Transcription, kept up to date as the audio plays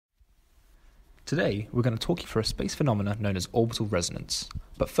Today, we're going to talk you through a space phenomena known as orbital resonance.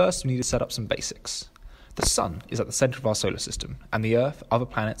 But first, we need to set up some basics. The Sun is at the centre of our solar system, and the Earth, other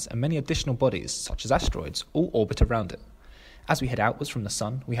planets, and many additional bodies, such as asteroids, all orbit around it. As we head outwards from the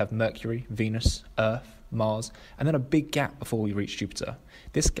Sun, we have Mercury, Venus, Earth, Mars, and then a big gap before we reach Jupiter.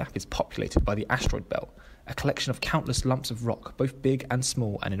 This gap is populated by the asteroid belt, a collection of countless lumps of rock, both big and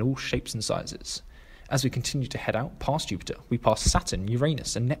small, and in all shapes and sizes. As we continue to head out past Jupiter, we pass Saturn,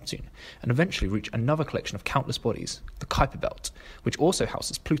 Uranus, and Neptune, and eventually reach another collection of countless bodies, the Kuiper belt, which also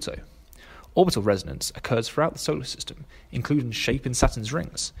houses Pluto. Orbital resonance occurs throughout the solar system, including shape in Saturn's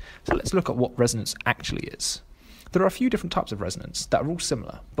rings. So let's look at what resonance actually is. There are a few different types of resonance that are all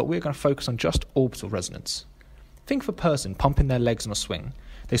similar, but we're going to focus on just orbital resonance. Think of a person pumping their legs on a swing.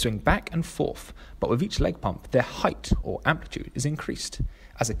 They swing back and forth, but with each leg pump, their height or amplitude is increased.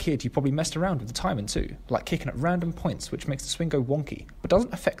 As a kid, you probably messed around with the timing too, like kicking at random points which makes the swing go wonky, but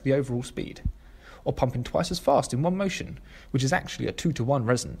doesn't affect the overall speed. Or pumping twice as fast in one motion, which is actually a 2-to-1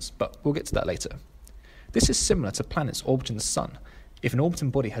 resonance, but we'll get to that later. This is similar to planets orbiting the Sun. If an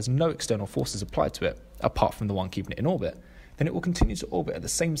orbiting body has no external forces applied to it, apart from the one keeping it in orbit, then it will continue to orbit at the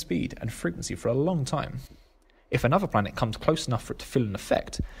same speed and frequency for a long time. If another planet comes close enough for it to feel an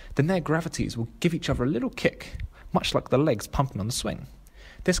effect, then their gravities will give each other a little kick, much like the legs pumping on the swing.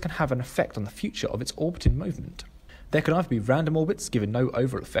 This can have an effect on the future of its orbiting movement. There can either be random orbits giving no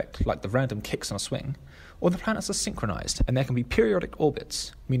overall effect, like the random kicks on a swing, or the planets are synchronized, and there can be periodic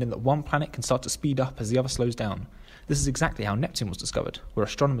orbits, meaning that one planet can start to speed up as the other slows down. This is exactly how Neptune was discovered, where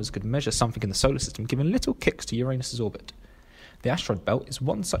astronomers could measure something in the solar system giving little kicks to Uranus's orbit. The asteroid belt is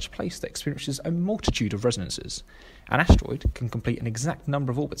one such place that experiences a multitude of resonances. An asteroid can complete an exact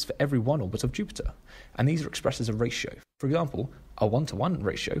number of orbits for every one orbit of Jupiter, and these are expressed as a ratio. For example, a 1-to-1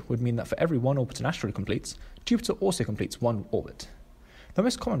 ratio would mean that for every one orbit an asteroid completes, Jupiter also completes one orbit. The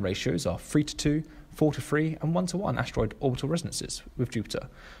most common ratios are 3-to-2, 4-to-3, and 1-to-1 asteroid orbital resonances with Jupiter,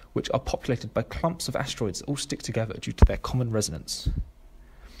 which are populated by clumps of asteroids that all stick together due to their common resonance.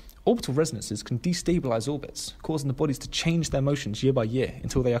 Orbital resonances can destabilize orbits, causing the bodies to change their motions year by year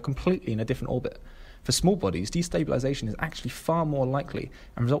until they are completely in a different orbit. For small bodies, destabilization is actually far more likely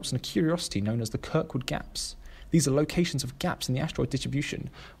and results in a curiosity known as the Kirkwood gaps. These are locations of gaps in the asteroid distribution,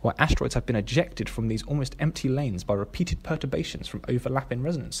 where asteroids have been ejected from these almost empty lanes by repeated perturbations from overlapping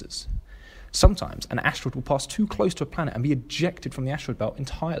resonances. Sometimes, an asteroid will pass too close to a planet and be ejected from the asteroid belt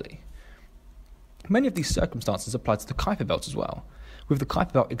entirely. Many of these circumstances apply to the Kuiper belt as well, with the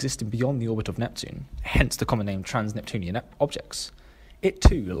Kuiper belt existing beyond the orbit of Neptune, hence the common name trans-Neptunian objects. It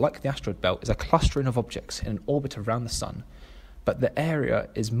too, like the asteroid belt, is a clustering of objects in an orbit around the Sun, but the area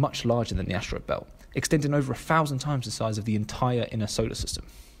is much larger than the asteroid belt, extending over 1,000 times the size of the entire inner solar system.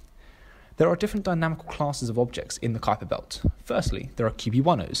 There are different dynamical classes of objects in the Kuiper belt. Firstly, there are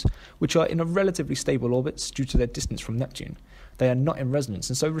QB10s, which are in a relatively stable orbits due to their distance from Neptune. They are not in resonance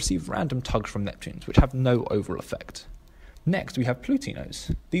and so receive random tugs from Neptune, which have no overall effect. Next, we have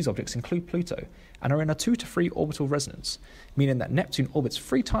Plutinos. These objects include Pluto and are in a 2-to-3 orbital resonance, meaning that Neptune orbits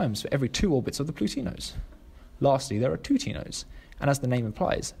 3 times for every 2 orbits of the Plutinos. Lastly, there are Teutinos, and as the name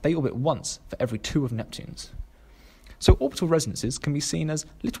implies, they orbit once for every 2 of Neptune's. So orbital resonances can be seen as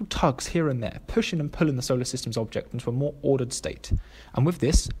little tugs here and there, pushing and pulling the solar system's object into a more ordered state. And with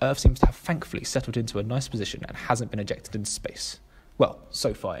this, Earth seems to have thankfully settled into a nice position and hasn't been ejected into space. Well,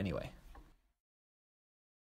 so far anyway.